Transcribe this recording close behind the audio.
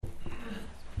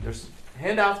there's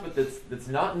handouts, but that's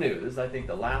not new. This is, I think,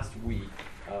 the last week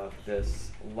of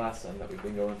this lesson that we've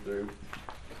been going through.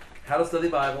 How to Study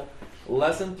the Bible.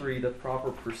 Lesson 3, the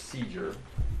proper procedure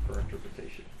for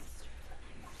interpretation.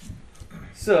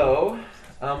 So,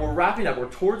 we're wrapping up. We're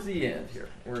towards the end here.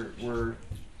 We're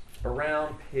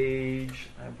around page,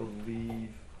 I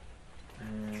believe,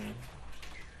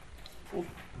 we'll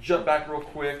jump back real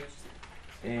quick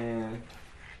and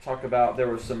talk about, there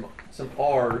were some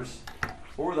R's.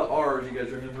 What were the R's you guys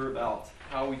remember about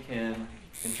how we can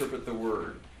interpret the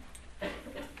word? I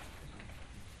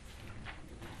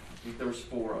think there was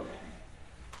 4 of them.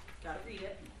 Gotta read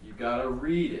it. You gotta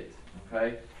read it,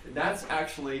 okay? And that's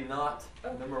actually not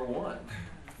number 1,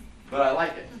 but I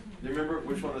like it. Do you remember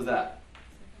which one was that?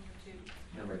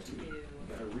 Number 2. You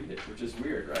gotta read it, which is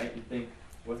weird, right? You think,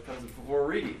 what comes before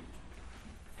reading?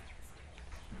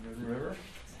 You guys remember?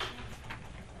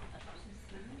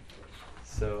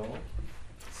 So,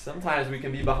 sometimes we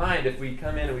can be behind if we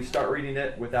come in and we start reading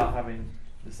it without having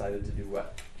decided to do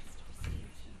what?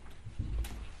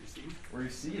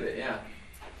 Receive it, yeah.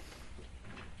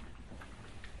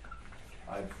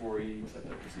 Before we said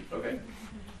that, receive. Okay.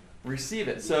 Receive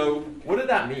it. So, what did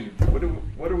that mean?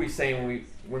 What are we saying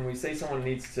when we say someone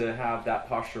needs to have that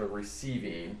posture of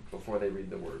receiving before they read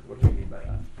the word? What do we mean by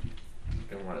that?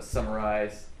 Do we want to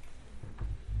summarize?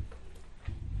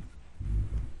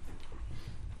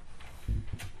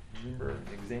 Remember an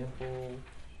example?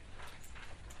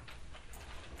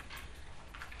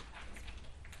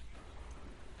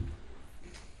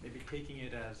 Maybe taking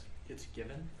it as it's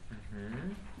given,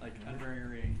 like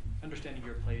Mm-hmm. understanding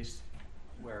your place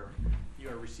where you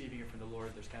are receiving it from the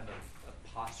Lord. There's kind of a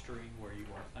posturing where you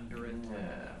are under it.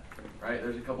 Yeah, right?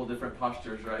 There's a couple different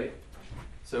postures, right?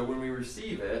 So when we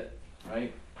receive it,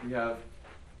 right, we have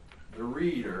the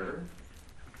reader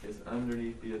is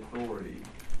underneath the authority,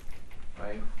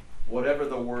 right? Whatever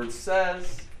the word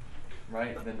says,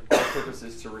 right, then our purpose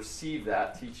is to receive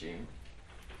that teaching.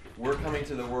 We're coming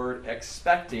to the word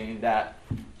expecting that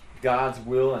God's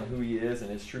will and who he is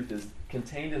and his truth is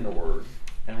contained in the word,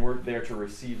 and we're there to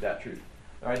receive that truth.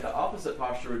 All right, the opposite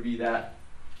posture would be that,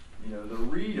 the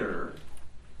reader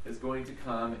is going to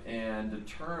come and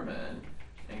determine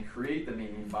and create the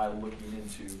meaning by looking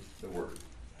into the word.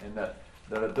 And that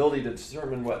the ability to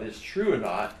determine what is true or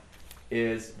not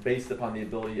is based upon the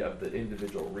ability of the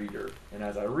individual reader. And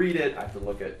as I read it, I have to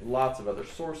look at lots of other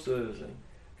sources and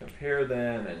compare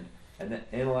them and then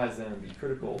analyze them and be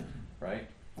critical, right?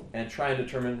 And try and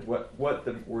determine what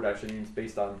the word actually means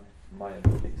based on my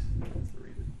abilities as the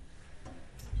reader.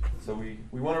 So we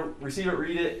want to receive it,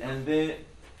 read it, and then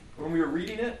when we were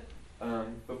reading it,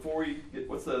 before we get,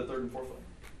 what's the 3rd and 4th one?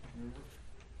 Remember?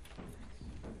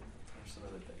 There's some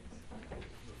other things.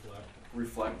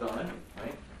 Reflect on it,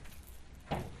 right?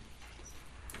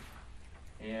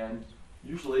 And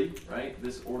usually, right,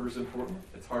 this order is important.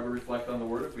 It's hard to reflect on the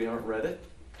word if we haven't read it.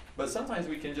 But sometimes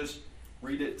we can just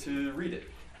read it to read it.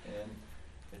 And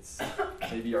it's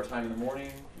maybe our time in the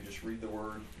morning, we just read the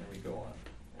word and we go on.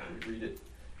 Or we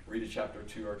read a chapter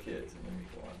to our kids and then we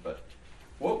go on. But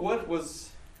what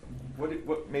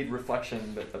made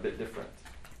reflection a bit different?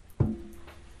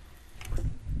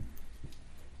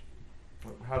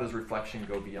 How does reflection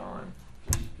go beyond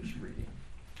just reading?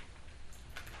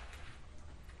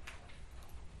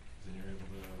 Then you're able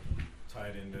to tie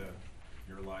it into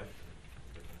your life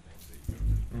and different things that you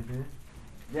go through.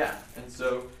 Yeah, and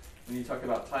so when you talk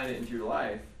about tying it into your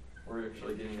life, we're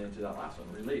actually getting into that last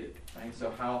one, related. Right? So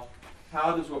how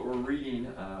does what we're reading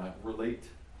relate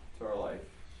to our life?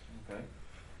 Okay.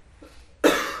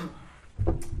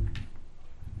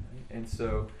 And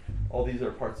so all these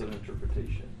are parts of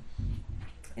interpretation.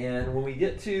 And when we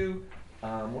get to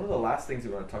one of the last things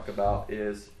we want to talk about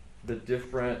is the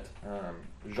different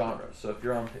genres. So if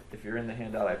you're in the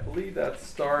handout, I believe that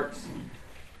starts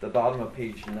at the bottom of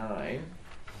page 9.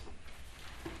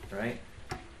 Right?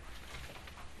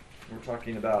 We're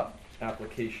talking about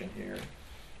application here.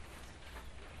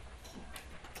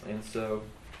 And so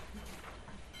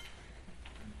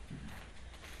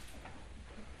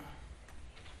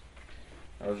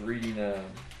I was reading an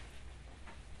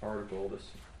article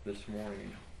this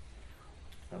morning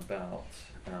about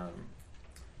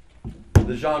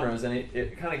the genres, and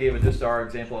it kind of gave just our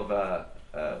example of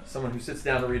someone who sits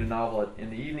down to read a novel in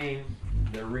the evening.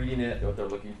 They're reading it, what they're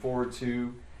looking forward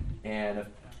to, and a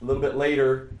little bit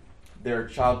later, their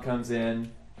child comes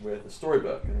in with a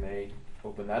storybook, and they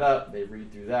open that up, they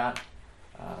read through that.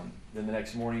 Then the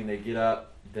next morning, they get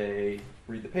up, they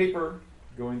read the paper,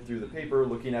 going through the paper,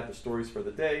 looking at the stories for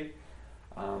the day.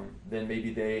 then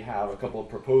maybe they have a couple of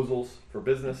proposals for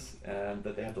business and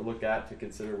that they have to look at to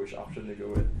consider which option to go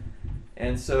with.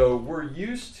 And so we're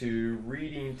used to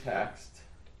reading text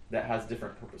that has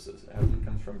different purposes. It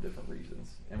comes from different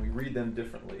reasons, and we read them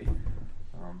differently.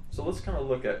 So let's kind of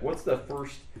look at what's the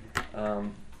first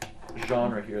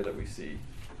genre here that we see.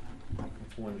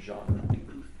 What's one genre?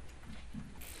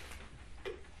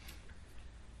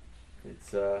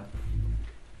 It's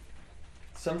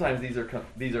sometimes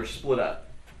these are split up,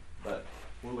 but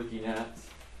we're looking at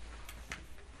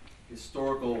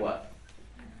historical what?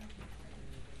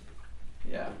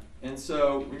 Yeah. And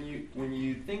so when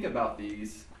you think about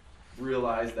these,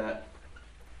 realize that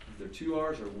is there 2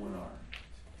 R's or 1 R?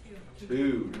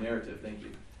 2 narrative. Thank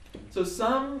you. So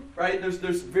some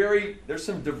there's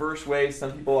some diverse ways.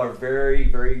 Some people are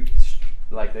very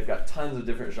like they've got tons of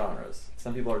different genres.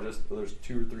 Some people are there's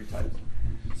 2 or 3 types.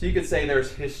 So you could say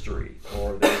there's history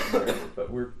or there's narrative,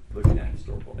 but we're looking at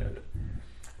historical narrative.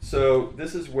 So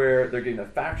this is where they're getting a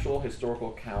factual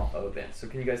historical account of events. So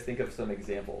can you guys think of some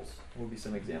examples? What would be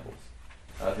some examples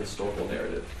of historical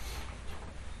narrative?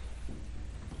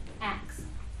 Acts.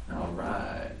 All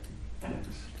right. Acts.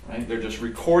 Right? They're just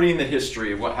recording the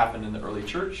history of what happened in the early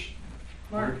church.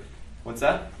 Mark. What's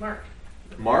that? Mark.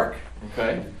 Mark.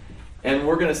 Okay. And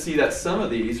we're going to see that some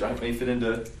of these may fit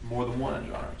into more than one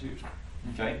genre too.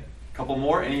 Okay. A couple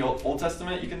more. Any Old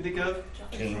Testament you can think of?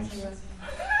 James.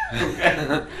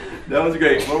 Okay. That was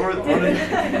great. What were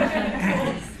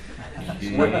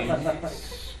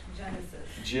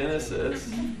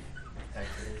Genesis.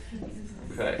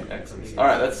 Okay, Exodus. All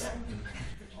right,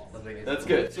 that's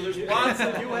good. So there's lots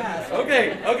of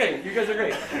Okay, you guys are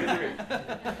great.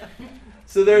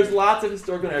 So there's lots of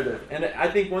historical narrative, and I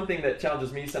think one thing that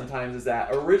challenges me sometimes is that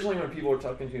originally when people were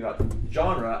talking to me about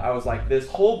genre, I was like, this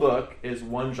whole book is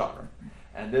one genre,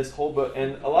 and this whole book,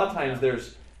 and a lot of times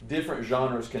there's different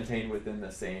genres contained within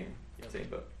the same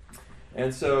book.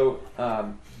 And so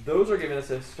those are giving us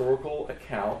a historical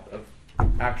account of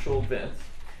actual events.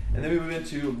 And then we move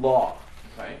into law,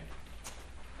 right?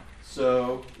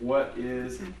 So what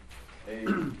is a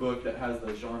book that has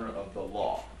the genre of the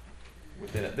law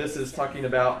within it? This is talking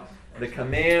about the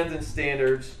commands and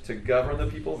standards to govern the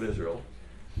people of Israel.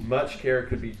 Much care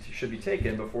should be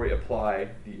taken before we apply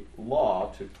the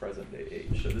law to present day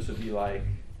age. So this would be like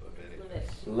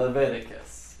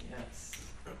Leviticus. Yes.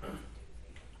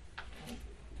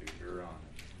 Deuteronomy.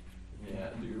 Yeah,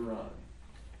 Deuteronomy.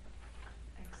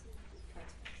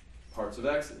 Parts of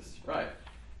Exodus, right.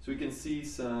 So we can see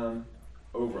some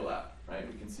overlap, right?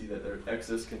 We can see that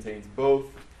Exodus contains both.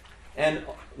 And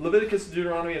Leviticus and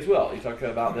Deuteronomy as well. You talk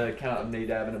about the account of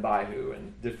Nadab and Abihu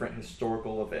and different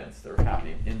historical events that are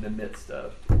happening in the midst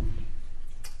of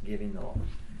giving the law.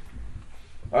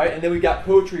 All right, and then we got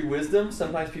poetry wisdom.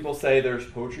 Sometimes people say there's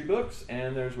poetry books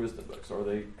and there's wisdom books, or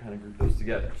they kind of group those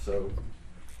together. So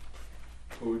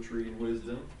poetry and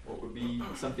wisdom, what would be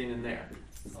something in there?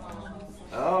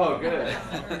 Oh, good.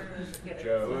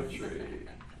 Poetry,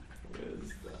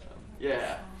 wisdom.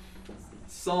 Yeah.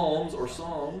 Psalms or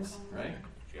songs, right?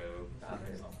 Job.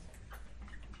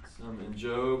 Some in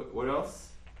Job. What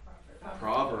else?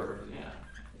 Proverbs, yeah.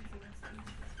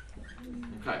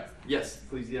 Okay. Yes,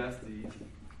 Ecclesiastes.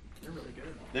 You're really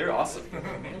good. They're awesome.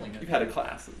 You've had a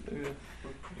class.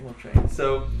 Well trained.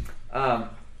 So,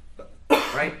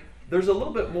 right, there's a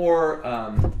little bit more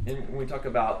when we talk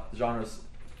about genres,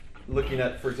 looking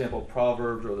at, for example,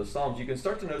 Proverbs or the Psalms, you can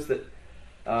start to notice that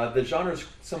the genre is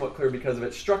somewhat clear because of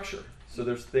its structure. So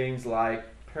there's things like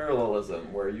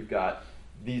parallelism, where you've got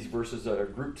these verses that are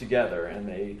grouped together and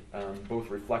they both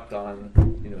reflect on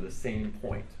the same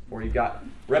point. Or you've got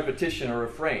repetition or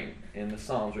refrain in the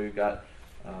Psalms, where you've got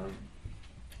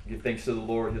give thanks to the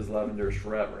Lord, his love endures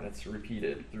forever, and it's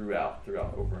repeated throughout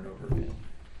over and over again.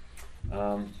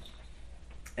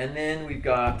 And then we've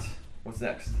got, what's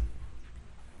next?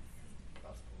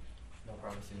 No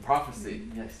prophecy. Prophecy,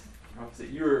 yes. Prophecy.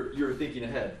 You're thinking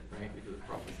ahead, right? Because of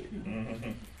prophecy.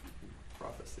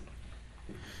 Prophecy.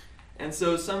 And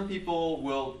so some people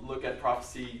will look at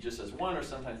prophecy just as one, or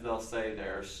sometimes they'll say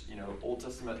there's, Old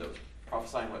Testament that was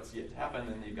prophesying what's yet to happen,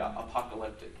 and you've got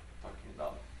apocalyptic talking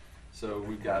about. So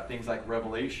we've got things like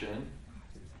Revelation.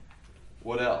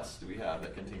 What else do we have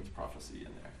that contains prophecy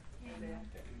in there?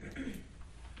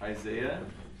 Isaiah.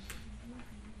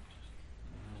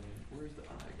 Where's the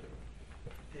I go?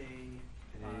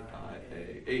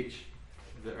 A-I-A-H.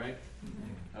 Is that right?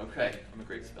 Okay, I'm a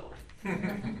great speller.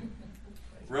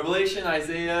 Revelation,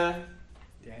 Isaiah,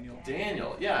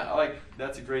 Daniel. Yeah,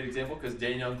 that's a great example because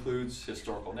Daniel includes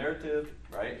historical narrative,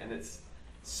 right? And it's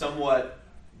somewhat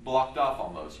blocked off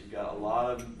almost. You've got a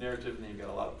lot of narrative and then you've got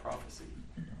a lot of prophecy.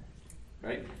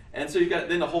 right? And so you got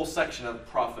then a whole section of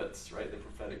prophets, right? The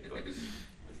prophetic books,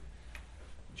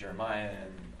 Jeremiah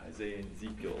and Isaiah and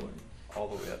Ezekiel and all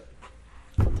the way up.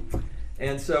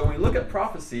 And so when we look at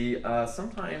prophecy,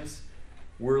 sometimes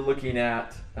we're looking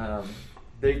at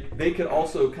they could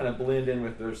also kind of blend in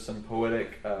with there's some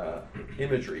poetic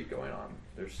imagery going on.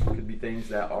 There's could be things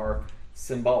that are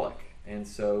symbolic, and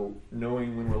so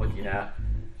knowing when we're looking at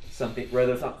something,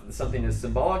 whether something is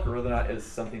symbolic or whether or not is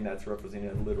something that's representing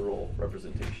a literal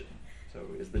representation. So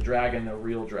is the dragon a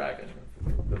real dragon?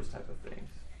 Those type of things.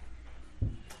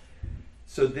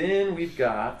 So then we've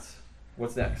got,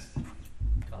 what's next?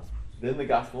 Gospels. Then the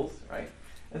Gospels, right?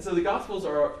 And so the Gospels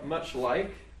are much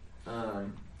like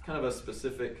kind of a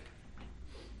specific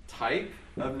type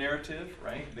of narrative,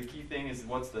 right? The key thing is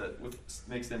what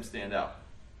makes them stand out.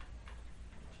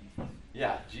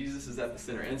 Yeah, Jesus is at the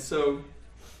center. And so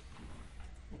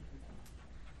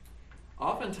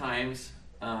oftentimes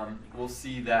we'll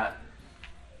see that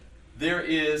there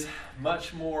is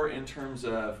much more in terms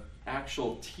of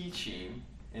actual teaching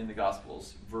in the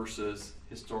Gospels versus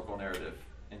historical narrative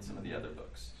in some of the other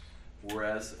books.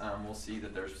 Whereas we'll see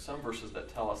that there's some verses that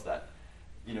tell us that,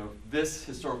 this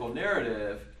historical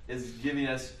narrative is giving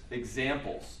us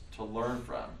examples to learn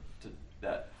from,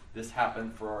 that this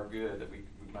happened for our good, that we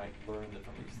might learn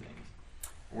from these things.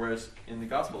 Whereas in the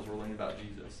Gospels, we're learning about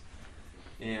Jesus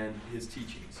and his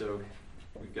teaching. So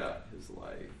we've got his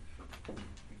life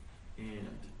and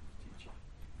teaching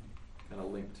kind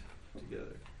of linked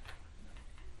together.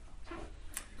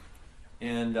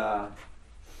 And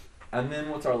then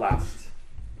what's our last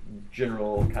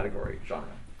general category, genre?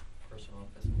 Personal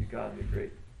epistles. You got it,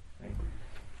 great. Right?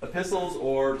 Epistles,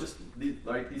 or just these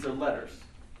are letters.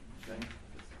 Okay?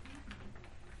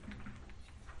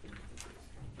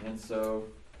 And so,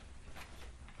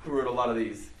 who wrote a lot of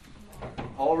these?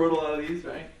 Paul wrote a lot of these,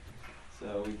 right?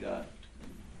 So we've got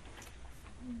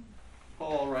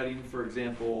Paul writing, for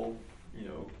example,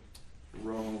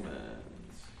 Romans,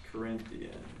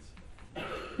 Corinthians,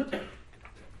 and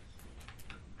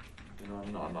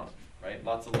on, right?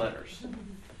 Lots of letters.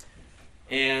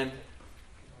 And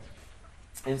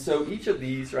so each of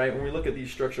these, right, when we look at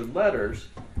these structured letters,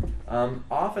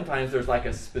 oftentimes there's like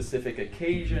a specific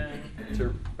occasion,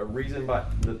 a reason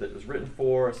that it was written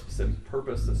for, a specific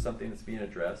purpose of something that's being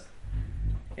addressed.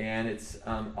 And it's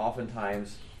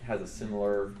oftentimes has a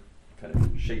similar kind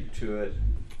of shape to it.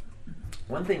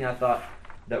 One thing I thought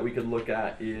that we could look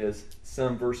at is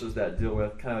some verses that deal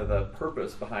with kind of the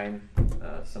purpose behind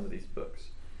some of these books.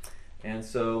 And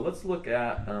so let's look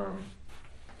at a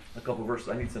couple verses.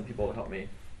 I need some people to help me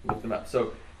look them up.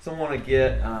 So someone want to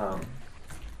get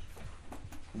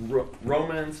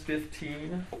Romans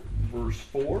 15, verse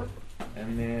 4,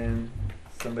 and then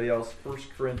somebody else 1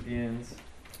 Corinthians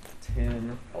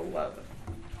 10, 11.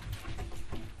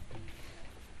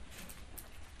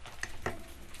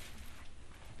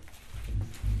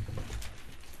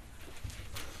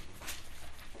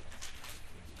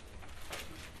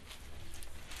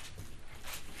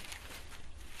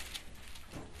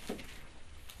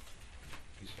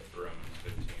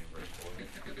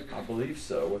 I believe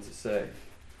so. What's it say?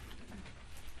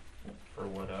 For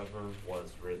whatever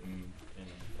was written in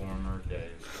former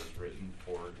days was written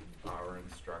for our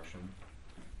instruction,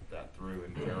 that through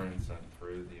endurance and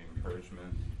through the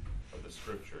encouragement of the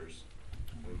Scriptures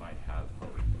we might have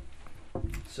hope.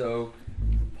 So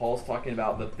Paul's talking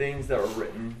about the things that were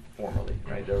written formerly,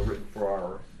 right? They were written for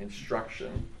our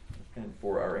instruction and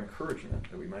for our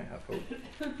encouragement, that we might have hope.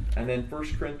 And then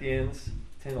 1 Corinthians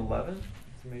 10, 11.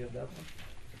 Somebody have that one?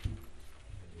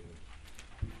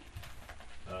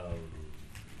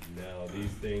 Now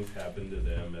these things happened to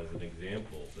them as an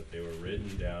example, that they were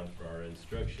written down for our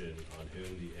instruction, on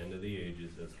whom the end of the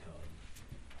ages has come.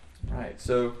 Right.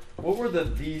 So what were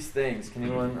these things? Can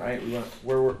anyone, right?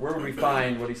 Where would we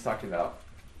find what he's talking about?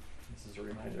 This is a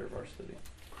reminder of our study.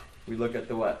 We look at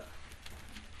the what?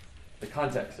 The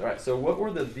context. All right. So what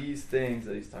were these things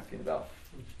that he's talking about?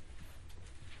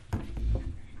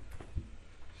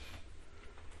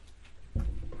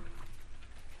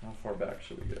 How far back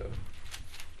should we go?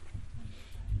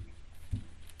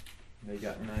 They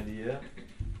got an idea?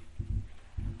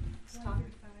 Stop.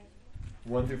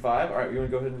 1 through 5? All right, you want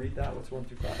to go ahead and read that? What's 1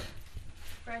 through 5?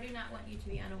 For I do not want you to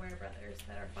be unaware, brothers,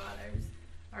 that our fathers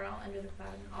are all under the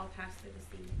cloud and all passed through the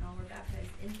sea, and all were baptized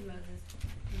into Moses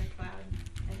in the cloud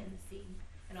and in the sea,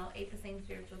 and all ate the same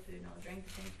spiritual food, and all drank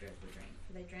the same spiritual drink,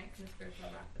 for they drank from the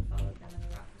spiritual rock that followed them, and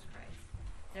the rock was Christ.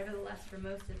 Nevertheless, for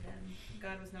most of them,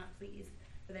 God was not pleased,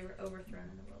 for they were overthrown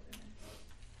in the wilderness.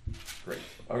 Great.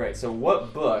 All right, so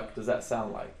what book does that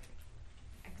sound like?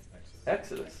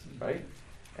 Exodus, right?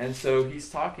 And so he's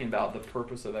talking about the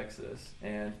purpose of Exodus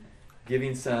and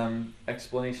giving some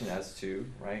explanation as to,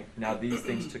 right, now these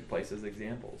things took place as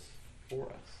examples for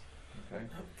us. Okay?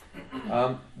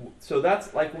 So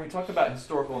that's like when we talk about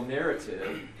historical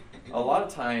narrative, a lot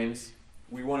of times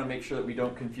we want to make sure that we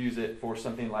don't confuse it for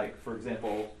something like, for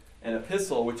example, an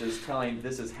epistle, which is telling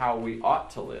this is how we ought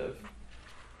to live,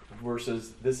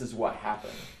 versus this is what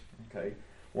happened. Okay?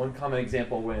 One common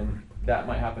example when that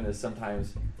might happen is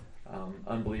sometimes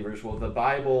unbelievers, well, the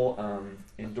Bible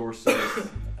endorses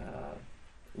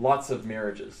lots of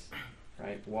marriages,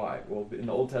 right? Why? Well, in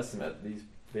the Old Testament,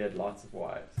 they had lots of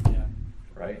wives, Yeah.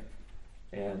 right?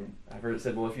 And I've heard it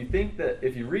said, well, if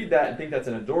you read that and think that's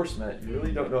an endorsement, you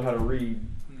really don't know how to read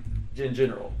in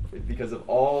general, because of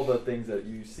all the things that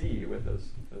you see with those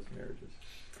marriages.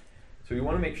 So we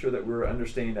want to make sure that we're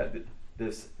understanding that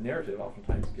this narrative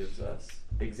oftentimes gives us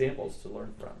examples to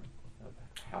learn from of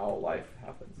how life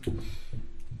happens.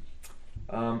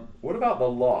 What about the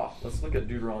law? Let's look at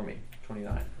Deuteronomy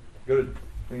 29.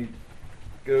 We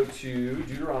go to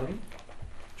Deuteronomy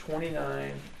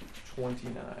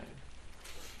 29:29.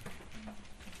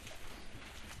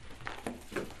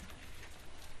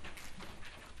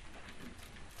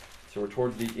 So we're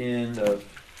towards the end of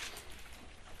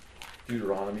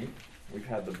Deuteronomy. We've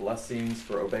had the blessings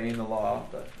for obeying the law,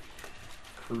 the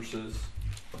curses.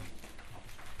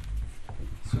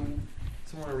 So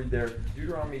someone want to read there,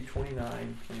 Deuteronomy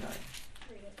 29:29.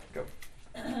 Read it. Go.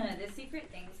 The secret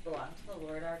things belong to the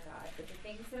Lord our God, but the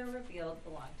things that are revealed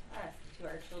belong to us and to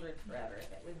our children forever,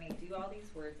 that we may do all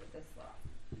these words of this law.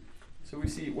 So we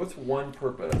see, what's one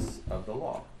purpose of the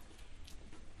law?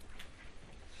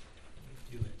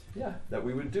 Do it. Yeah, that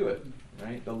we would do it,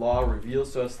 right? The law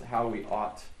reveals to us how we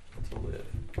ought to live.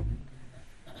 Can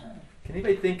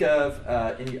anybody think of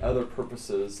any other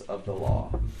purposes of the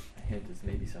law? A hint is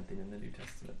maybe something in the New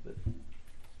Testament, but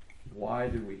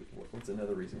what's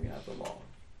another reason we have the law?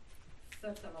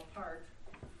 Set them apart.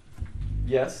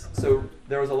 Yes, so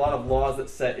there was a lot of laws that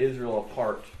set Israel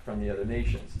apart from the other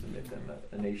nations to make them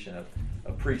a nation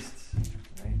of priests,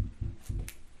 right? You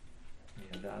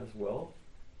have that as well.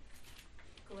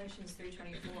 Galatians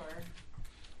 3:24,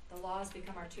 the laws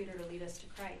become our tutor to lead us to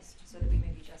Christ, so that we may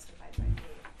be justified by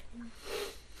faith.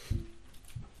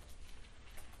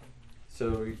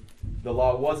 So the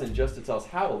law wasn't just to tell us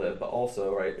how to live, but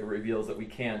also, right, it reveals that we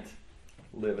can't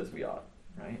live as we ought,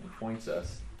 right? It points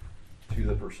us to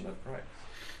the person of Christ.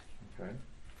 Okay.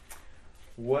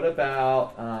 What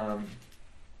about,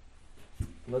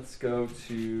 let's go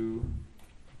to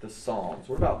the Psalms.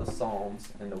 What about the Psalms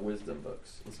and the wisdom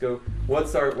books? Let's go,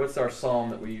 what's our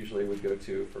psalm that we usually would go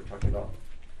to if we're talking about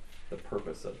the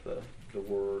purpose of the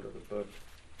word or the book?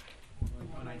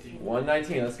 119.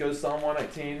 119. Let's go to Psalm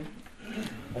 119.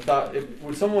 I thought,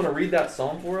 would someone want to read that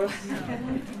psalm for us?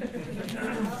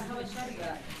 How much time you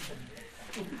got?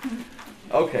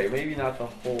 Okay, maybe not the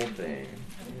whole thing.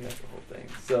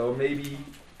 So maybe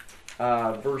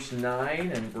verse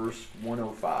 9 and verse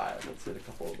 105. Let's hit a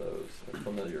couple of those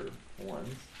familiar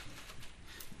ones.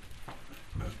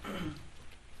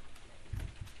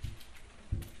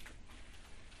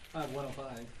 I have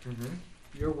 105. Mm-hmm.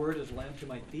 Your word is a lamp to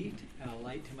my feet and a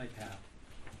light to my path.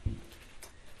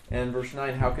 And verse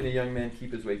 9, how can a young man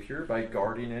keep his way pure? By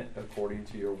guarding it according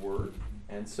to your word.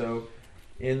 And so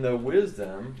in the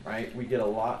wisdom, right, we get a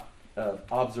lot of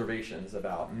observations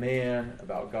about man,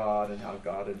 about God, and how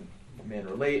God and man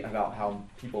relate, about how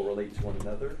people relate to one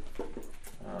another.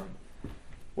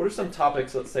 What are some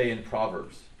topics, let's say, in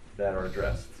Proverbs that are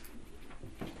addressed?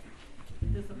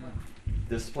 Discipline.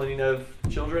 Disciplining of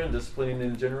children, disciplining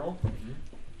in general.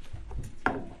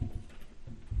 What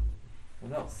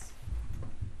else?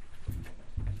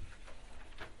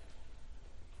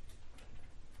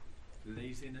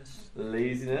 Laziness.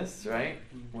 Laziness, right?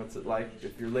 What's it like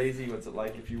if you're lazy? What's it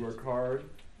like if you work hard?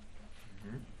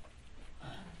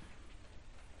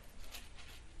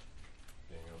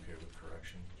 Being okay with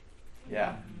correction.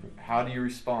 Yeah. How do you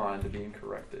respond to being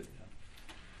corrected?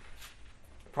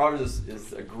 Proverbs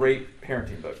is a great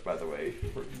parenting book, by the way,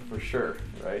 for sure,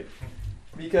 right?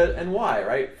 And why,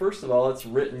 right? First of all, it's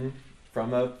written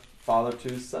from a father to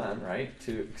his son, right?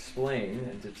 To explain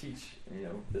and to teach,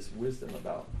 this wisdom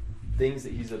about things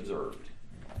that he's observed.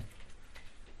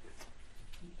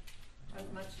 Has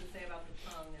much to say about the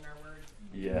tongue in our words.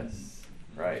 Yes,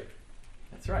 right.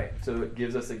 That's right. So it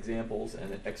gives us examples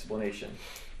and an explanation.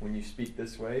 When you speak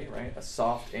this way, right, a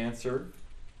soft answer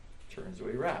turns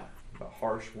away wrath. But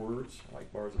harsh words are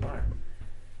like bars of iron.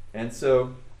 And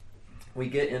so we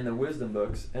get in the wisdom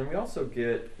books, and we also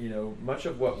get, much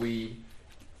of what we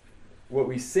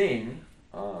sing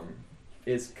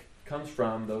is comes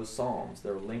from those psalms.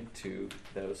 They're linked to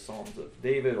those psalms of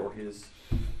David or his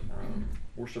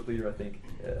worship leader, I think,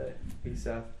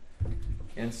 Asaph.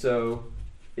 And so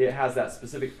it has that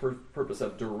specific purpose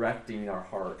of directing our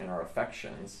heart and our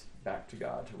affections back to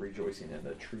God, to rejoicing in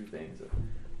the true things of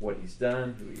what he's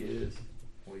done, who he is,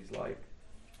 what he's like.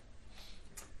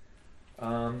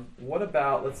 What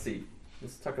about, let's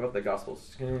talk about the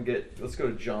Gospels. Let's go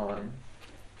to John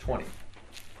 20.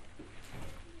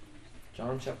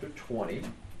 John chapter 20.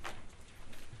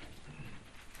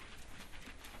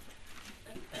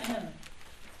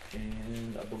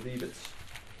 And I believe it's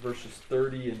verses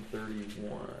 30 and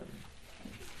 31.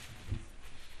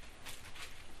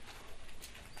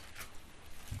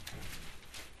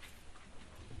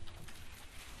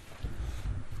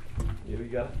 Yeah, we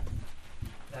got it.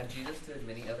 Now Jesus did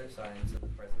many other signs in the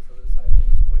presence of the disciples,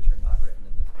 which are not written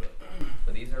in this book.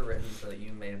 But these are written so that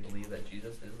you may believe that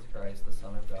Jesus is Christ, the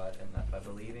Son of God, and that by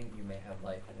believing you may have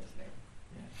life in his name.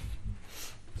 Yeah.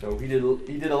 So he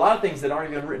did a lot of things that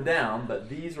aren't even written down, but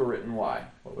these were written why?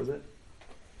 What was it?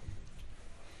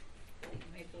 That you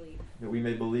may believe. That we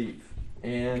may believe.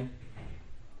 And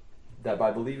that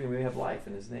by believing we have life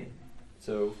in his name.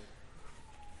 So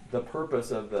the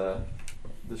purpose of the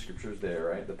scriptures there,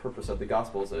 right? The purpose of the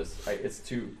Gospels is, right, it's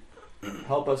to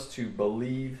help us to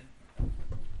believe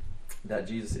that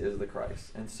Jesus is the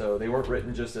Christ. And so they weren't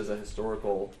written just as a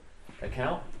historical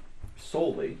account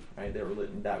solely, right? They were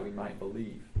written that we might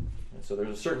believe. And so there's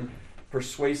a certain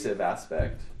persuasive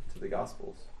aspect to the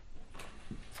Gospels.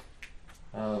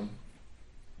 And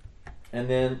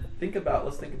then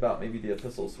let's think about maybe the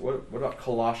epistles. What about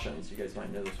Colossians? You guys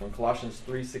might know this one. Colossians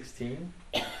 3:16.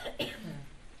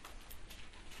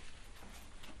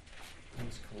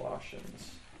 It's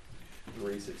Colossians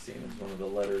 3:16. It's one of the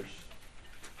letters.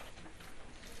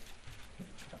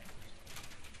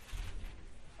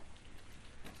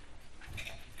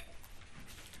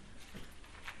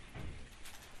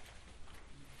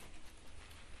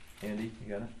 Andy, you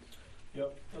got it?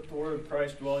 Yep. Let the word of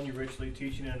Christ dwell in you richly,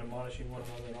 teaching and admonishing one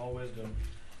another in all wisdom,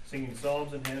 singing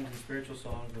psalms and hymns and spiritual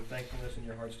songs with thankfulness in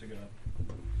your hearts to God.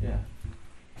 Yeah.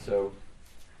 So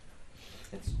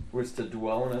it's to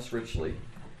dwell in us richly,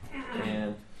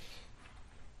 and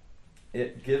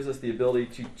it gives us the ability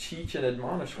to teach and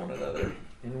admonish one another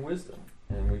in wisdom.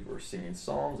 And we were singing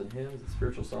psalms and hymns and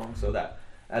spiritual songs, so that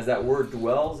as that word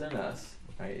dwells in us,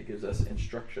 right, it gives us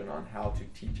instruction on how to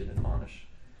teach and admonish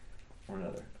one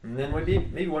another. And then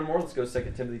maybe one more. Let's go to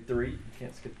 2 Timothy 3. You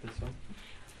can't skip this one.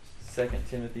 2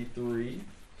 Timothy 3.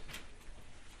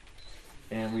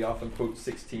 And we often quote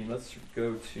 16. Let's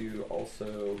go to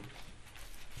also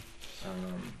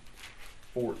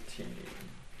 14.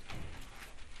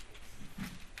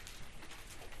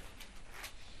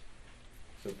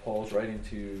 So Paul's writing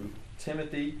to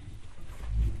Timothy,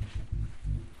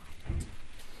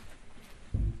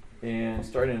 and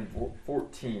starting in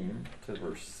 14 to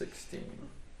verse 16.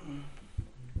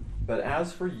 But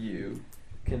as for you,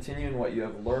 continue in what you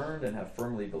have learned and have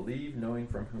firmly believed, knowing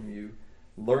from whom you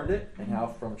learned it, and how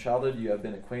from childhood you have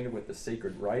been acquainted with the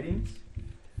sacred writings,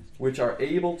 which are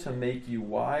able to make you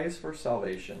wise for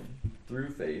salvation through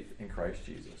faith in Christ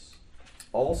Jesus.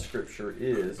 All Scripture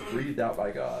is breathed out by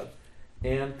God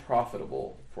and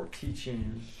profitable for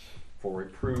teaching, for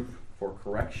reproof, for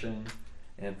correction,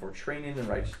 and for training in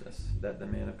righteousness, that the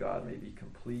man of God may be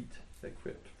complete,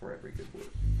 equipped for every good work.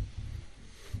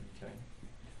 Okay.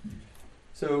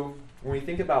 So when we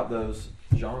think about those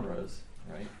genres,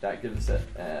 right, that gives us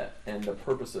and the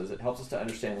purposes, it helps us to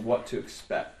understand what to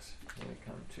expect when we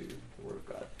come to the Word of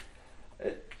God.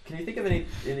 Can you think of any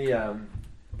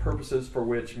purposes for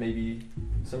which maybe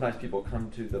sometimes people come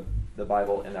to the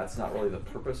Bible and that's not really the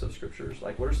purpose of Scriptures?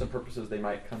 Like, what are some purposes they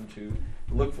might come to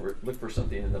look for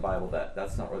something in the Bible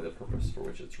that's not really the purpose for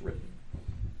which it's written?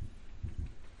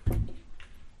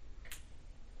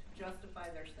 Justify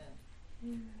their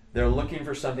sin. They're looking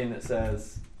for something that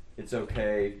says it's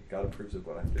okay, God approves of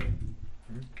what I'm doing.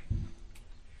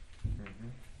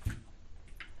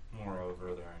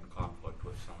 Moreover, they're in conflict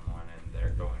with someone and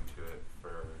they're going to it to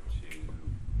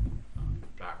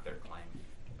back their claim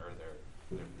or their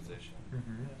position.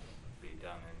 Be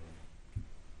done in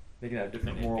They can have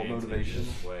different an moral motivations.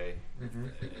 advantageous way.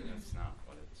 Mhm. And it's not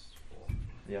what it's for.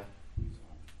 Yeah. So.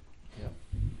 Yeah.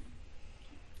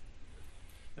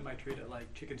 They might treat it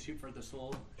like Chicken Soup for the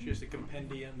Soul. It's just a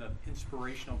compendium of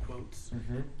inspirational quotes.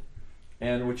 Mm-hmm.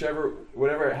 And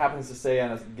whatever it happens to say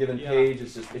on a given page,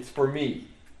 it's for me.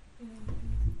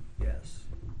 Yes.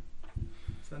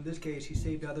 So in this case, he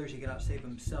saved others, he cannot save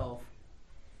himself.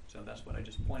 So that's what I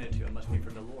just pointed to. It must be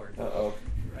from the Lord. Uh-oh.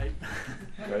 Right?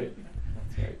 Right?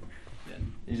 That's right.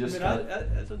 You just I mean,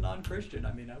 kinda, as a non-Christian,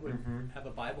 I mean, I would Mhm. have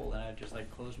a Bible and I'd just like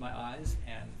close my eyes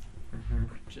and Mhm.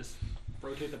 just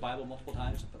rotate the Bible multiple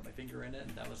times and put my finger in it,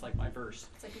 and that was like my verse.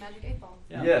 It's like a magic 8-ball.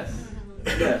 Yeah. Yes.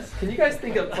 Yes. Can you guys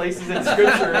think of places in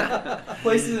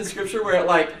Scripture where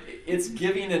like it's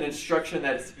giving an instruction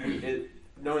that's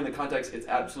knowing the context, it's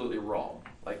absolutely wrong.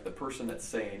 Like the person that's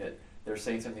saying it, they're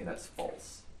saying something that's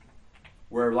false.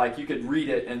 Where like you could read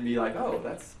it and be like, oh,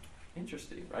 that's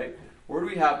interesting, right? Where do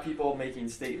we have people making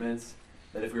statements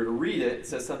that if we were to read it, it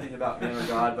says something about man or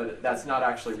God, but that's not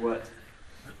actually what.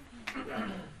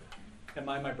 Am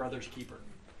I my brother's keeper?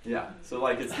 Yeah. So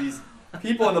like it's these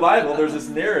people in the Bible, there's this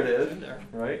narrative,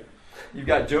 right? You've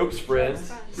got Job's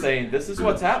friends saying, this is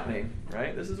what's happening,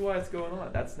 right? This is what's going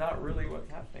on. That's not really what's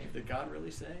happening. Did God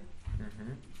really say?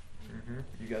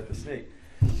 You got the snake.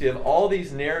 So you have all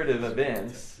these narrative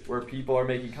events where people are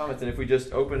making comments, and if we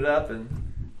just open it up and,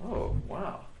 oh,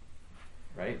 wow,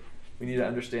 right? We need to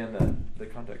understand the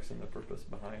context and the purpose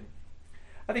behind.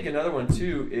 I think another one,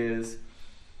 too, is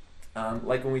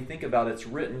like when we think about it's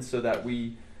written so that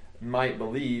we might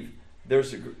believe,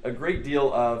 there's a great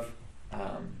deal of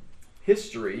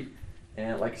history,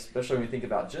 and like especially when we think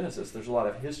about Genesis, there's a lot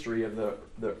of history of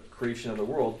the creation of the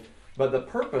world, but the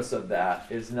purpose of that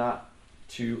is not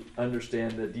to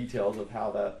understand the details of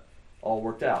how that all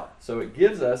worked out. So it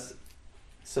gives us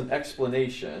some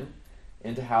explanation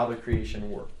into how the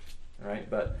creation worked, right?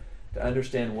 But to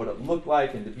understand what it looked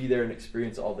like and to be there and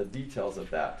experience all the details of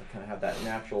that, to kind of have that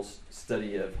natural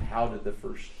study of how did the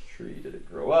first tree, did it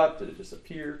grow up, did it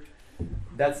disappear?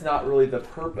 That's not really the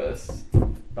purpose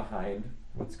behind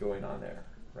what's going on there,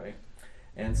 right?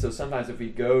 And so sometimes if we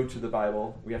go to the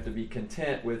Bible, we have to be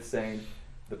content with saying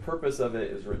the purpose of it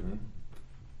is written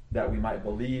that we might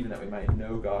believe and that we might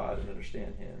know God and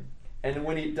understand Him. And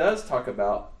when He does talk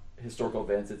about historical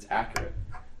events, it's accurate,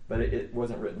 but it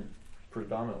wasn't written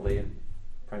predominantly and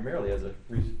primarily as a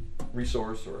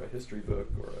resource or a history book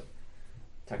or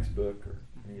a textbook or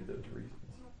any of those reasons.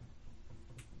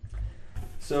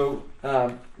 So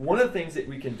one of the things that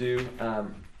we can do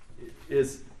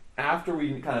is after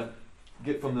we kind of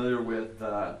get familiar with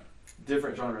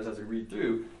different genres as we read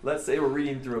through, let's say we're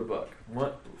reading through a book.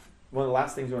 One of the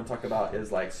last things we want to talk about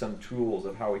is like some tools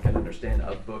of how we can understand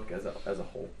a book as a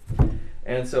whole.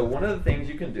 And so one of the things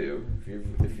you can do,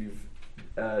 if you've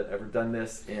ever done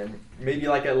this in maybe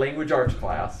like a language arts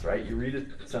class, right? You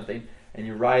read something and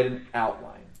you write an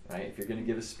outline, right? If you're going to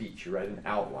give a speech, you write an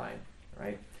outline,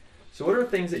 right? So what are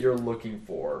things that you're looking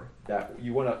for that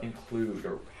you want to include,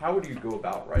 or how would you go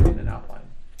about writing an outline?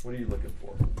 What are you looking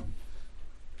for?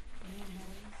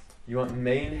 You want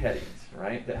main headings,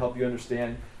 right, that help you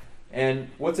understand. And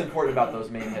what's important about those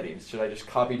main headings? Should I just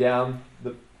copy down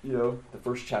the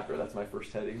first chapter? That's my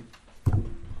first heading.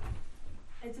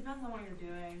 It depends on what you're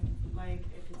doing, like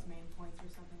if it's main points or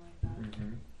something like that.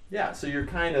 Mm-hmm. Yeah, so you're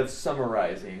kind of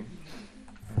summarizing,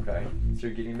 okay? So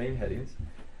you're getting main headings.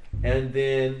 And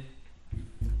then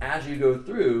as you go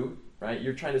through, right,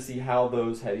 you're trying to see how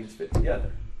those headings fit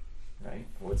together, right?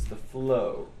 What's the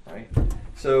flow, right?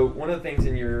 So one of the things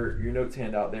in your notes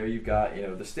handout there, you've got,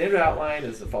 the standard outline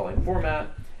is the following format.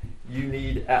 You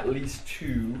need at least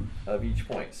 2 of each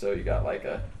point. So you got like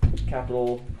a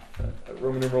capital a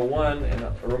Roman numeral 1 and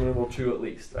a Roman numeral 2 at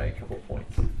least, right? A couple of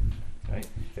points, right?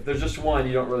 If there's just one,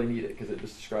 you don't really need it because it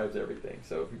just describes everything.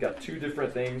 So if you've got 2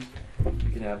 different things, you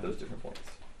can have those different points.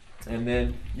 And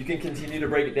then you can continue to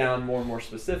break it down more and more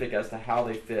specific as to how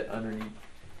they fit underneath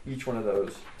each one of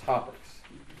those topics.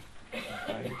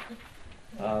 Okay?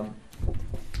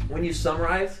 When you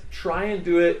summarize, try and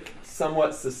do it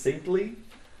somewhat succinctly,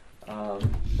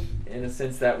 in a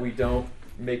sense that we don't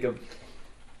make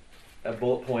a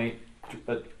bullet point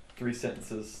 3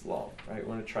 sentences long, right? We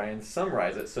want to try and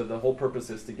summarize it. So the whole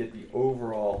purpose is to get the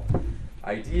overall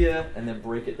idea and then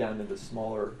break it down into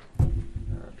smaller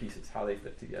pieces, how they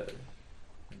fit together.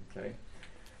 Okay.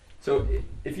 So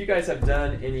if you guys have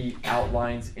done any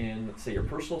outlines in, let's say, your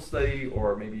personal study,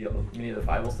 or maybe many of the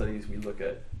Bible studies we look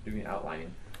at doing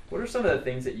outlining, what are some of the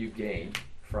things that you gain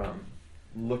from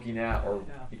looking at or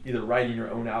either writing your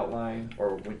own outline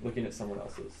or looking at someone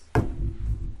else's? How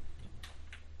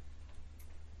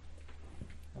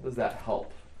does that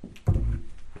help?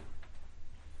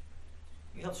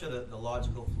 It helps show the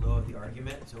logical flow of the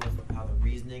argument, so how the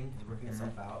reasoning is working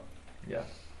itself out. Yeah.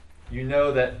 You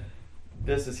know that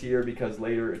this is here because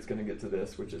later it's going to get to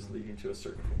this, which is leading to a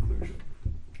certain conclusion.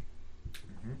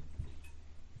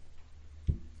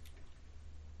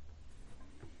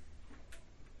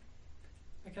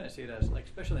 I kind of see it as, like,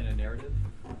 especially in a narrative,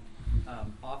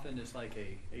 often it's like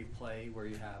a play where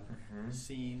you have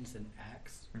scenes and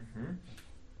acts.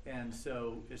 And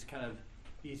so it's kind of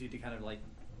easy to kind of like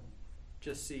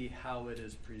just see how it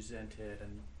is presented,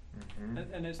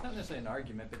 and it's not necessarily an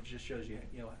argument, but it just shows you,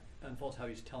 unfolds how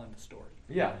he's telling the story.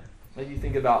 Yeah, like you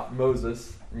think about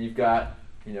Moses, and you've got,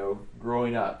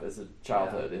 growing up as a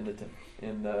childhood in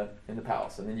the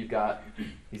palace, and then you've got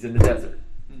he's in the desert,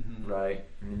 right?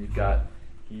 And then you've got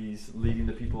he's leading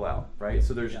the people out, right?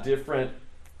 So there's different.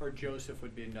 Or Joseph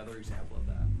would be another example of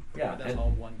that. Yeah, That's and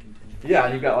all one continuous. Yeah,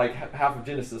 and you've got like half of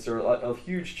Genesis, or a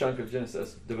huge chunk of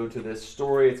Genesis devoted to this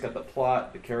story. It's got the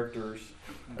plot, the characters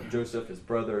of Joseph, his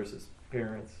brothers, his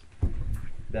parents,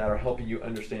 that are helping you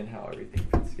understand how everything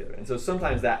fits together. And so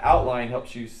sometimes that outline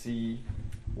helps you see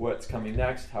what's coming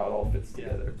next, how it all fits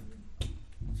together.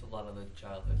 It's a lot of the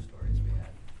childhood stories we had.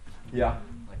 Yeah.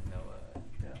 Like Noah.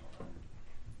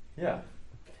 Yeah.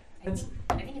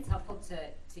 I think it's helpful to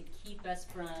keep us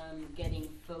from getting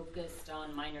focused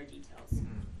on minor details.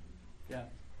 Yeah.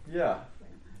 Yeah.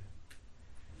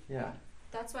 Yeah.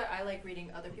 That's why I like reading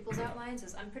other people's outlines,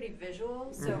 is I'm pretty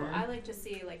visual, so I like to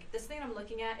see, like, this thing I'm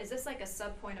looking at, is this like a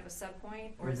sub-point of a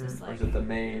sub-point, or is this like... Or is it the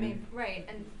main? Right,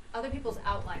 and other people's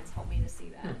outlines help me to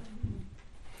see that.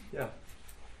 Yeah.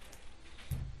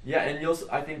 Yeah, and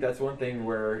I think that's one thing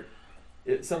where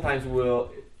it sometimes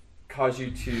will cause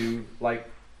you to, like,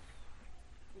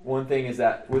 one thing is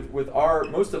that with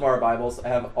most of our Bibles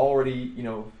have already,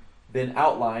 been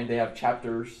outlined. They have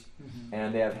chapters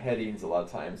and they have headings a lot of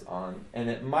times on, and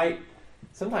it might,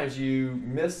 sometimes you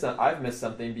miss, I've missed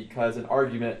something because an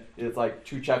argument is like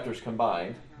 2 chapters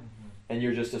combined and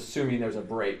you're just assuming there's a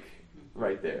break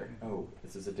right there. Oh,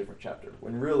 this is a different chapter.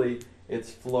 When really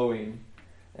it's flowing.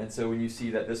 And so when you see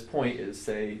that this point is,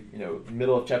 say,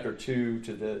 middle of chapter 2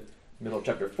 to the middle of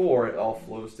chapter 4, it all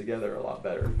flows together a lot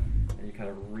better. And you kind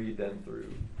of read them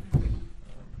through in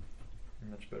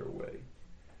a much better way.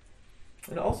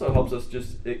 And it also helps us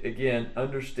just, again,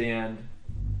 understand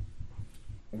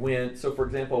so for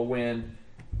example, when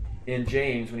in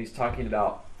James, when he's talking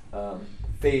about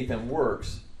faith and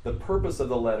works, the purpose of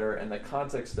the letter and the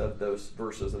context of those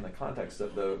verses and the context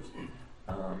of those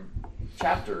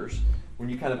chapters, when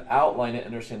you kind of outline it and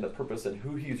understand the purpose and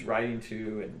who he's writing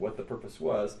to and what the purpose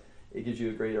was, it gives you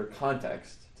a greater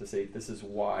context to say this is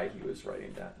why he was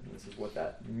writing that and this is what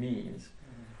that means.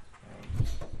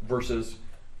 Versus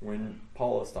when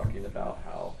Paul is talking about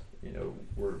how,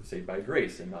 we're saved by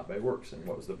grace and not by works, and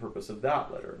what was the purpose of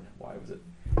that letter and why was it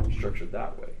structured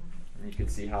that way. And you can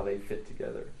see how they fit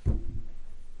together.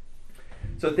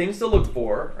 So things to look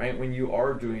for, right, when you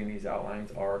are doing these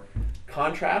outlines are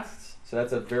contrasts. So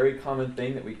that's a very common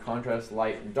thing, that we contrast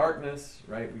light and darkness,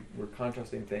 right? We're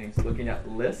contrasting things. Looking at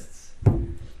lists.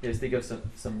 You guys think of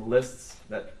some lists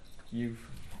that you've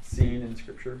seen in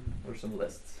Scripture? What are some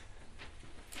lists?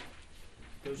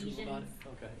 Those who will not.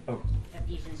 Okay. Oh.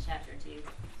 Ephesians chapter 2.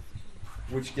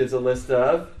 Which gives a list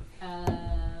of?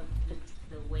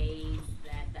 The ways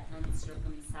that the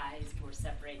uncircumcised were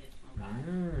separated from God.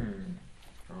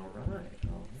 All right.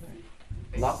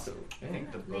 Lots of. I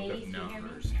think the book of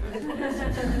Numbers.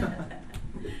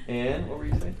 And what were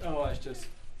you saying? Oh,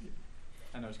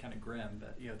 I know it's kind of grim,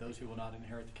 but those who will not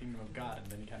inherit the kingdom of God,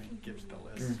 and then he kind of gives the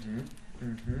list.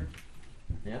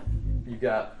 Yeah, you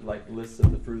got like lists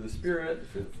of the fruit of the Spirit, the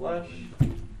fruit of the flesh.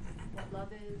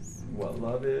 What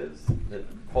love is. The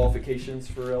qualifications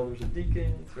for elders and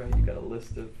deacons, right? You got a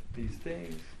list of these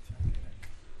things.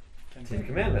 10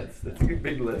 Commandments. That's a good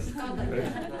big list. God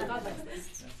likes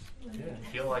lists. Yeah.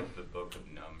 I feel like the book of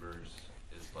Numbers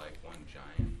is like one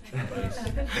giant place.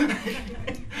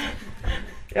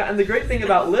 Yeah, and the great thing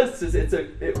about lists is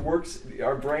it works.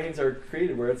 Our brains are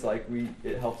created where it's like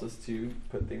it helps us to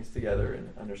put things together and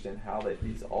understand how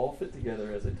these all fit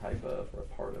together as a type of or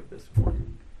a part of this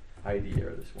one idea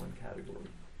or this one category.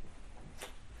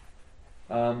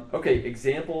 Okay,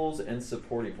 examples and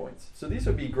supporting points. So these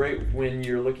would be great when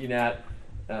you're looking at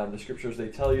the scriptures. They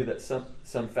tell you that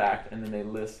some fact, and then they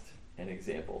list an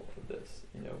example of this.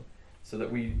 So that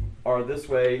we are this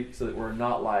way, so that we're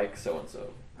not like so and so.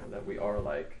 That we are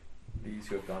like these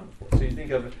who have gone before. So you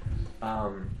think of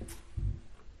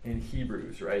in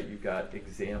Hebrews, right? You've got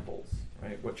examples,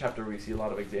 right? What chapter do we see a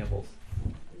lot of examples?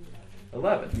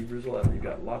 11, Hebrews 11. You've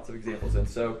got lots of examples, and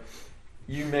so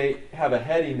you may have a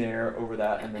heading there over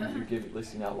that, and then you're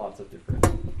listing out lots of different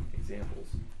examples.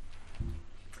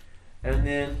 And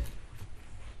then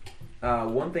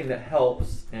one thing that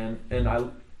helps, and I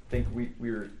think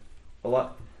we're a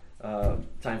lot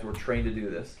times we're trained to do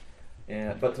this.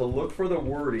 But to look for the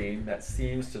wording that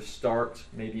seems to start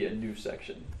maybe a new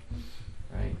section,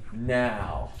 right?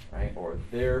 Now, right? Or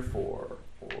therefore,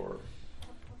 or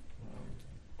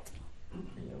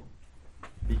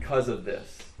because of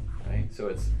this, right? So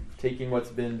it's taking what's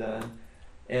been done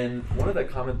And one of the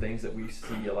common things that we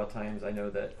see a lot of times, I know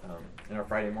that in our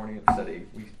Friday morning study,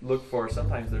 we look for,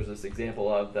 sometimes there's this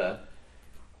example of the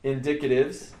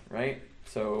indicatives, right?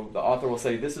 So the author will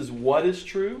say, this is what is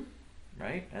true,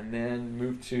 right? And then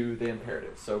move to the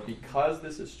imperative. So because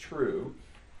this is true,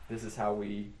 this is how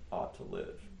we ought to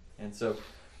live. And so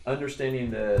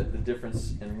understanding the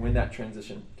difference and when that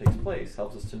transition takes place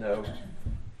helps us to know,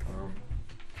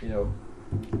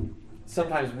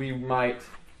 sometimes we might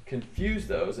confuse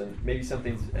those, and maybe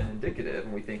something's an indicative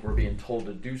and we think we're being told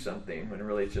to do something when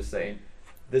really it's just saying,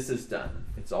 this is done.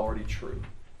 It's already true.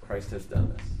 Christ has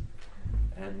done this.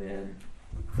 And then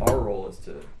our role is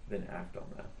to then act on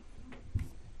that.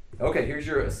 Okay, here's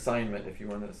your assignment if you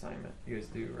want an assignment. You guys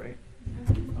do, right?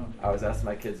 I was asking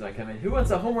my kids when I come in, who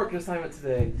wants a homework assignment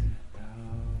today?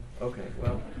 Okay,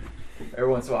 well, every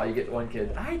once in a while you get one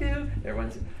kid, I do.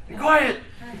 Everyone's, be quiet!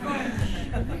 Be quiet!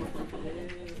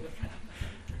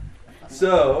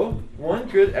 So, one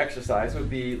good exercise would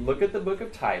be look at the book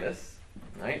of Titus,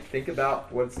 right? Think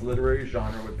about what its literary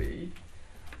genre would be.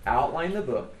 Outline the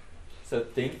book. So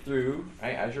think through,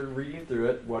 right, as you're reading through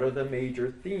it, what are the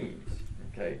major themes,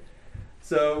 okay?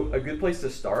 So a good place to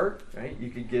start, right, you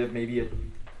could give maybe a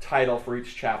title for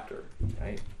each chapter,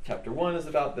 right? Chapter 1 is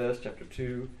about this, chapter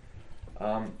 2.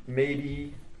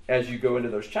 Maybe as you go into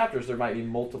those chapters, there might be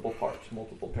multiple parts,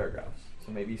 multiple paragraphs.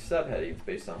 So maybe subheadings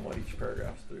based on what each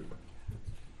paragraph's through,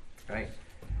 right?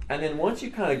 And then once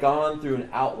you've kind of gone through and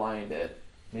outlined it,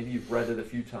 maybe you've read it a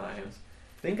few times,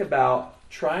 think about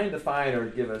trying to find or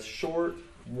give a short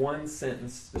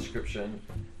one-sentence description.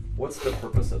 What's the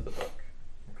purpose of the book?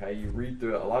 Okay, you read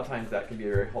through it. A lot of times that can be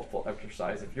a very helpful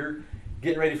exercise. If you're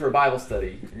getting ready for a Bible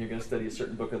study and you're going to study a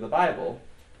certain book of the Bible,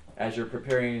 as you're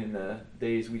preparing in the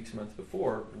days, weeks, months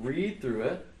before, read through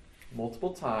it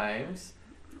multiple times,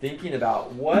 thinking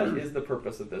about what is the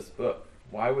purpose of this book?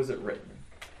 Why was it written?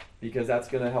 Because that's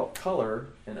going to help color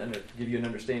and give you an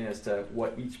understanding as to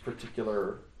what each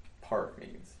particular part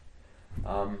means.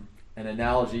 An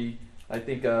analogy I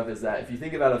think of is that if you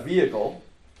think about a vehicle,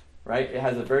 right, it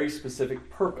has a very specific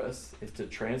purpose. It's to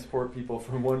transport people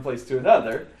from one place to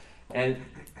another, and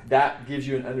that gives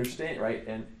you an understanding, right,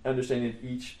 and understanding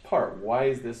each part. Why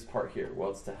is this part here?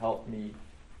 Well, it's to help me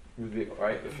move the vehicle,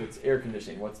 right? If it's air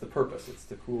conditioning, what's the purpose? It's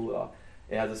to cool it off.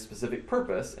 It has a specific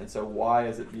purpose, and so why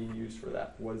is it being used for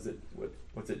that? What's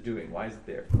it doing? Why is it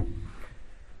there?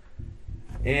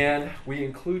 And we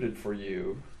included for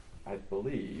you, I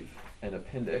believe, an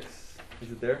appendix.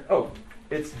 Is it there? Oh,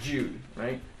 it's Jude,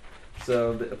 right?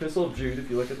 So the Epistle of Jude, if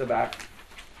you look at the back,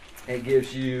 it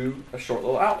gives you a short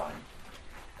little outline.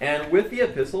 And with the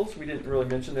epistles, we didn't really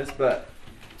mention this, but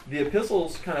the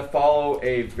epistles kind of follow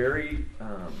a very,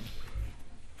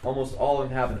 almost all of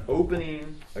them have an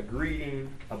opening, a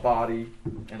greeting, a body,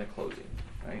 and a closing,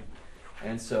 right?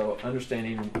 And so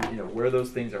understanding, where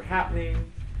those things are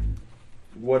happening,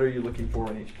 what are you looking for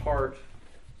in each part?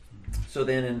 So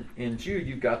then in Jude,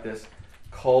 you've got this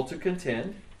call to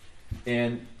contend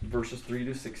in verses 3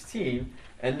 to 16.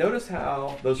 And notice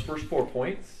how those first 4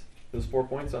 points,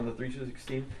 on the 3 to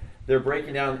 16, they're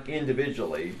breaking down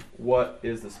individually what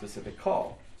is the specific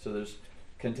call. So there's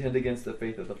contend against the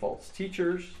faith of the false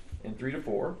teachers in 3 to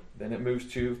 4. Then it moves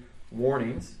to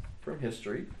warnings from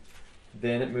history.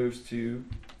 Then it moves to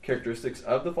characteristics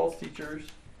of the false teachers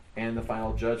and the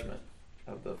final judgment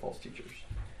of the false teachers.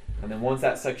 And then once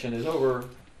that section is over,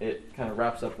 it kind of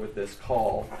wraps up with this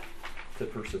call to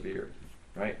persevere,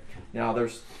 right? Now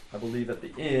I believe at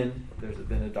the end, there's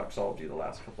been a doxology, the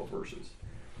last couple of verses.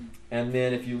 And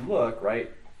then if you look,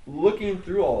 right, looking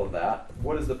through all of that,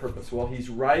 what is the purpose? Well, he's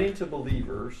writing to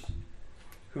believers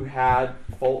who had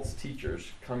false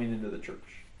teachers coming into the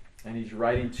church. And he's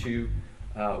writing to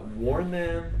warn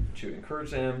them, to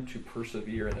encourage them to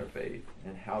persevere in their faith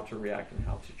and how to react and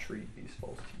how to treat these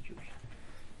false teachers.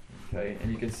 Okay,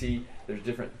 and you can see there's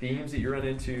different themes that you run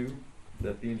into,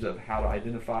 the themes of how to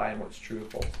identify and what's true of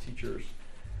false teachers,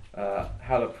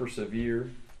 how to persevere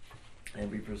and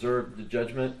be preserved the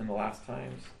judgment in the last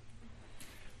times.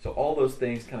 So all those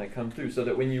things kind of come through so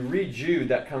that when you read Jude,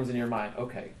 that comes in your mind,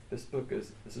 okay, this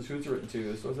is who it's written to,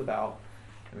 this is what it's about,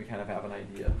 and we kind of have an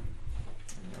idea.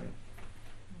 Right.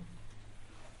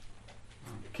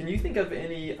 Can you think of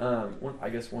any,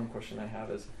 one question I have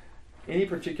is, any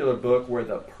particular book where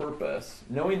the purpose,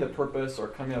 knowing the purpose or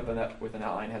coming up with an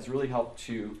outline has really helped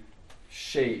to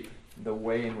shape the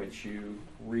way in which you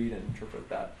read and interpret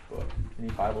that book?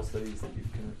 Any Bible studies that you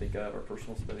can think of or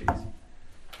personal studies?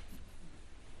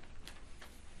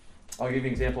 I'll give you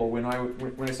an example. When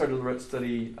I started to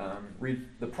study, read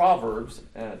the Proverbs,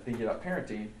 thinking about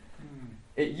parenting,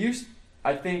 it used,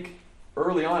 I think,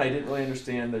 early on I didn't really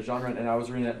understand the genre, and I was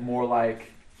reading it more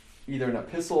like either an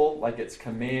epistle, like it's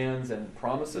commands and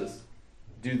promises.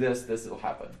 Do this, this will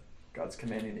happen. God's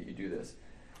commanding that you do this.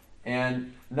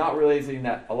 And not realizing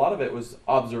that a lot of it was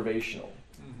observational.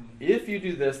 If you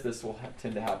do this, this will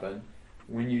tend to happen.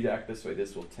 When you act this way,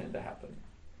 this will tend to happen.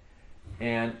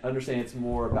 And understanding it's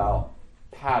more about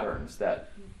patterns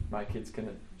that my kids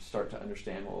can start to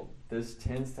understand. Well, this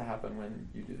tends to happen when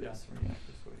you do this, when you act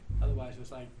this way. Otherwise,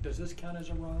 it's like, does this count as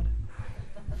a rod?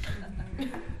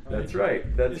 That's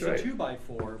right. That's it's right. It's a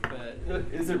 2x4,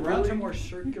 but is it rods really? are more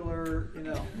circular, you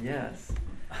know. Yes.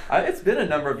 It's been a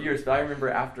number of years, but I remember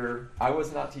after I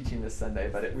was not teaching this Sunday,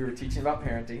 but we were teaching about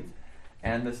parenting,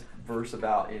 and this verse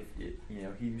about if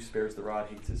he who spares the rod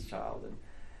hates his child,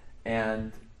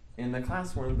 and in the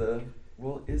class one of the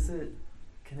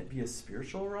can it be a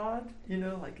spiritual rod?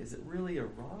 Like is it really a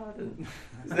rod?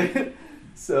 And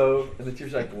so the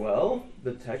teacher's like, well,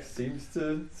 the text seems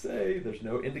to say there's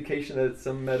no indication that it's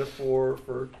some metaphor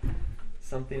for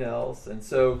something else, and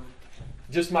so.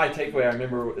 Just my takeaway, I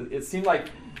remember it seemed like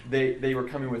they were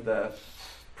coming with a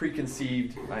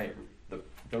preconceived,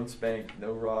 don't spank,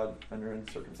 no rod under any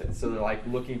circumstance. So they're like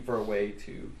looking for a way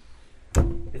to,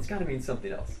 it's got to mean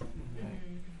something else.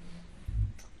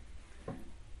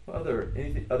 Okay.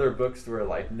 Other books where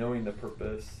like knowing the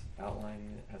purpose,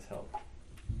 outlining it has helped?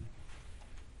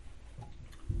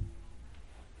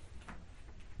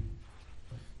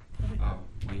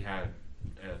 We had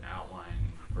an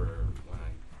outline for when I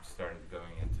started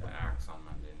going into Acts on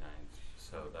Monday nights,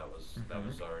 so that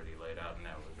was already laid out, and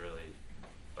that was really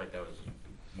that was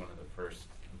one of the first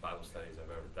Bible studies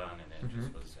I've ever done, and it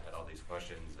just had all these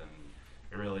questions, and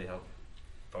it really helped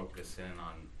focus in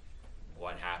on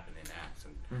what happened in Acts,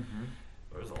 and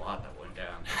there was a lot that went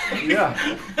down. Yeah.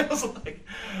 I was like,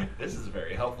 this is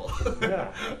very helpful.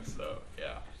 Yeah. So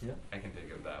yeah, I can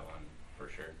think of that one for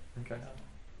sure. Okay.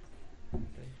 I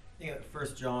think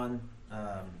 1 John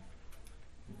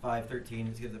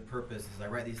 5:13 gives a purpose. As I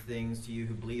write these things to you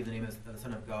who believe in the name of the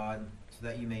Son of God, so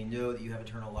that you may know that you have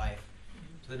eternal life.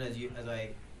 So then, as I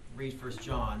read 1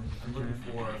 John, I'm looking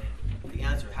for the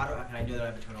answer. How can I know that I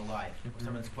have eternal life? Or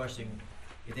someone's questioning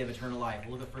if they have eternal life.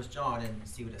 We'll look at 1 John and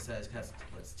see what it says, because that's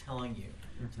what it's telling you.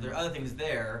 So there are other things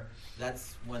there.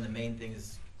 That's one of the main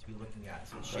things to be looking at.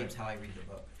 So it shapes how I read the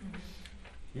book.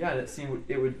 Yeah, and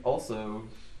it would also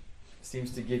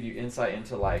seems to give you insight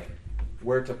into like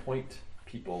where to point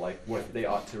people, like what they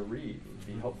ought to read would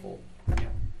be helpful. Yeah.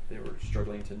 They were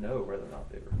struggling to know whether or not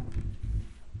they were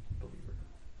a believer.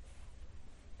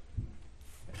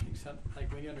 I think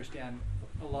like when you understand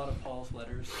a lot of Paul's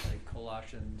letters, like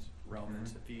Colossians,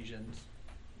 Romans, Ephesians,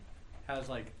 has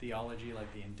like theology,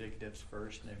 like the indicatives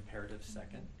first and the imperatives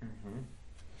second,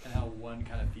 and how one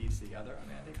kind of feeds the other. I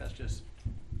mean, I think that's just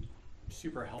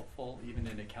super helpful, even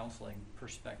in a counseling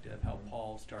perspective, how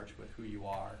Paul starts with who you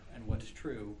are and what's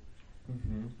true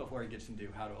before he gets into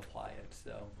how to apply it.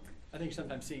 So I think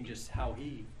sometimes seeing just how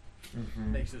he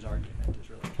makes his argument is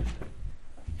really interesting.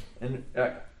 And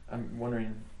I'm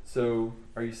wondering, so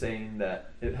are you saying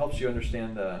that it helps you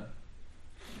understand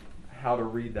how to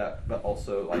read that, but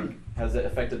also like has it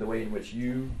affected the way in which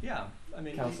you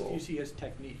counsel? You see his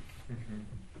technique,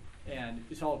 and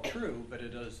it's all true, but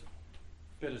it is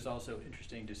also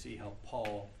interesting to see how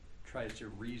Paul tries to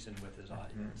reason with his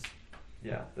audience.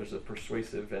 Yeah, there's a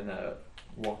persuasive and a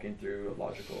walking through a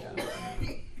logical.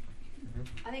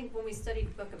 I think when we studied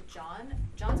the book of John,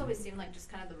 John's always seemed like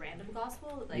just kind of the random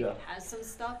gospel, like it has some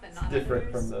stuff and not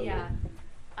different others. From the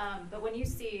but when you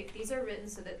see, these are written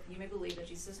so that you may believe that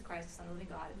Jesus is Christ, the Son of the living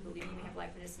God, and believe you may have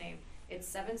life in his name. It's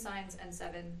 7 signs and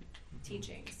 7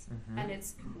 teachings. And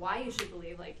it's why you should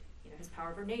believe, like, his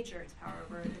power over nature, his power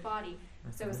over the body.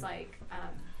 So it's like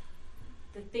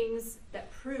the things that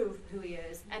prove who he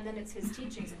is, and then it's his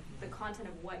teachings and the content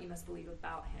of what you must believe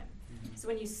about him. So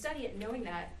when you study it, knowing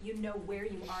that, you know where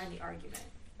you are in the argument.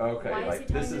 Okay, why like is he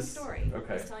telling this this story?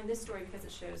 Okay. He's telling this story because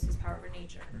it shows his power over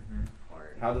nature.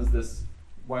 Or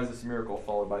why is this miracle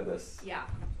followed by this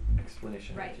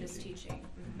explanation? Right, this teaching.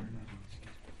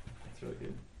 That's really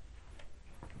good.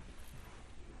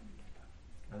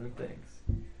 Other things.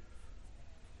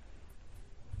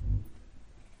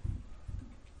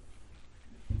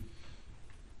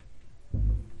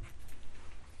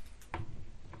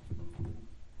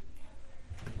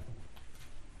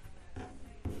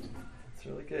 That's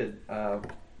really good. What are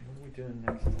we doing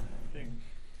next time?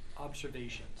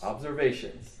 Observations.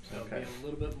 Observations. So Okay. be a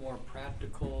little bit more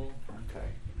practical. Okay.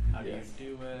 How do you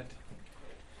do it?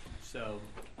 So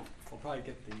we'll probably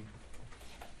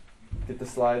get the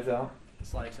slides out. The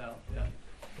slides out. Yeah.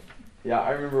 Yeah,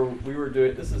 I remember we were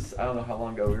doing, this is, I don't know how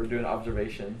long ago, we were doing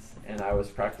observations, and I was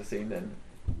practicing, and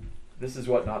this is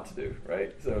what not to do,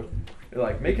 right? So, they're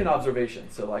like, make an observation.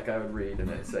 So, like, I would read, and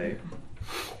it'd say,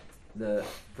 the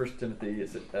 1 Timothy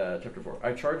is chapter 4.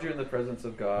 I charge you in the presence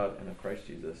of God and of Christ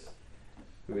Jesus,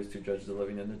 who is to judge the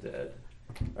living and the dead.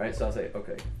 Right? So I'll say,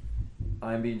 okay,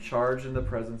 I'm being charged in the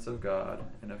presence of God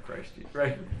and of Christ Jesus.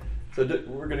 Right? So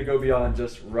we're going to go beyond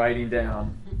just writing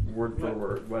down word for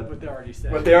word what they already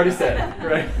said. What they already said,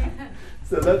 right?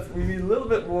 So we need a little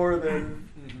bit more than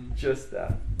just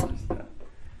that.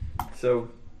 So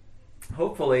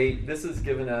hopefully this has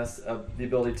given us the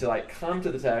ability to like come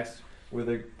to the text with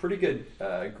a pretty good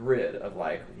grid of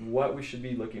like what we should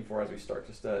be looking for as we start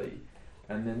to study.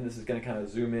 And then this is going to kind of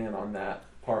zoom in on that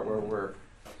part where we're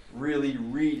really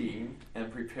reading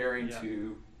and preparing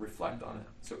to reflect on it.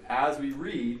 So as we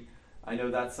read, I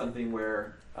know that's something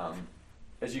where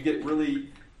as you get really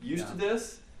used to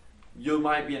this, you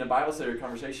might be in a Bible study or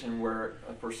conversation where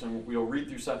a person will read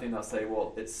through something, they'll say,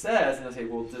 well, it says, and they'll say,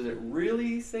 well, does it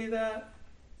really say that?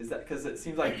 Is that because it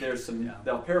seems like there's some,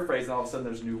 they'll paraphrase, and all of a sudden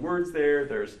there's new words there,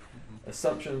 there's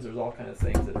assumptions, there's all kinds of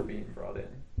things that are being brought in.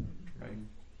 Right?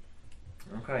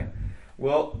 Okay.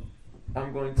 Well,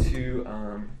 I'm going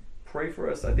to pray for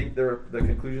us. I think the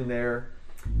conclusion there,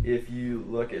 if you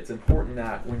look, it's important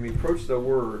that when we approach the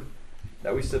Word,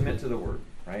 that we submit to the Word,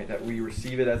 right? That we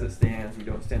receive it as it stands, we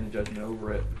don't stand in judgment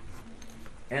over it,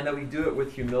 and that we do it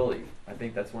with humility. I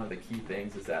think that's one of the key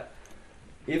things is that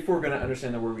if we're going to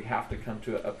understand the Word, we have to come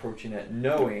to it approaching it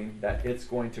knowing that it's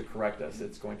going to correct us,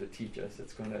 it's going to teach us,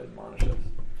 it's going to admonish us.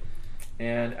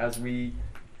 And as we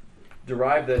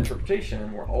derive the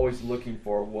interpretation, we're always looking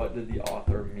for what did the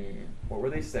author mean? What were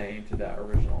they saying to that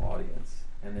original audience?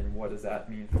 And then what does that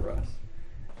mean for us?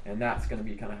 And that's going to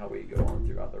be kind of how we go on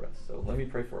throughout the rest. So let me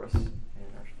pray for us in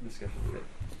our discussion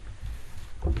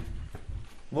today.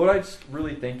 Lord, I just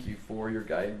really thank you for your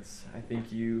guidance. I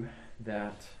thank you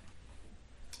that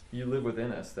you live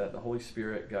within us, that the Holy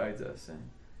Spirit guides us. And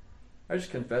I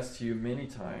just confess to you many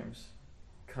times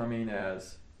coming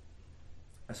as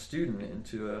a student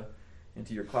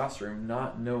into your classroom,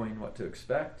 not knowing what to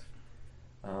expect,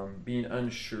 being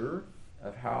unsure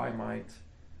of how I might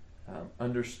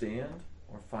understand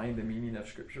or find the meaning of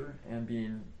Scripture, and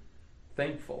being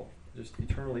thankful, just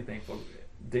eternally thankful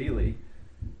daily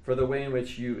for the way in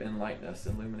which you enlighten us,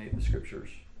 illuminate the Scriptures.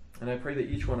 And I pray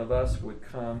that each one of us would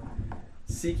come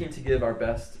seeking to give our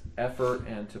best effort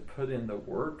and to put in the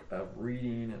work of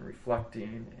reading and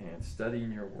reflecting and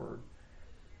studying your Word.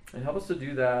 And help us to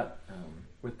do that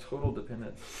with total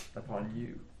dependence upon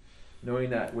you, knowing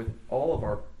that with all of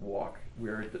our walk,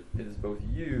 it is both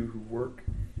you who work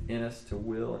in us to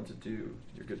will and to do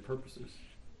your good purposes.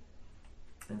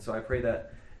 And so I pray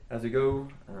that as we go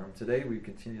today, we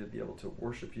continue to be able to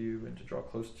worship you and to draw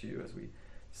close to you as we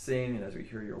sing and as we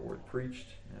hear your word preached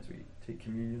and as we take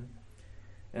communion.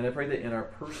 And I pray that in our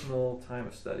personal time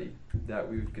of study, that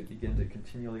we could begin to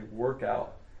continually work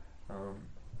out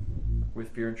with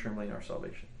fear and trembling our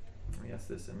salvation. We ask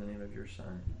this in the name of your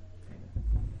Son,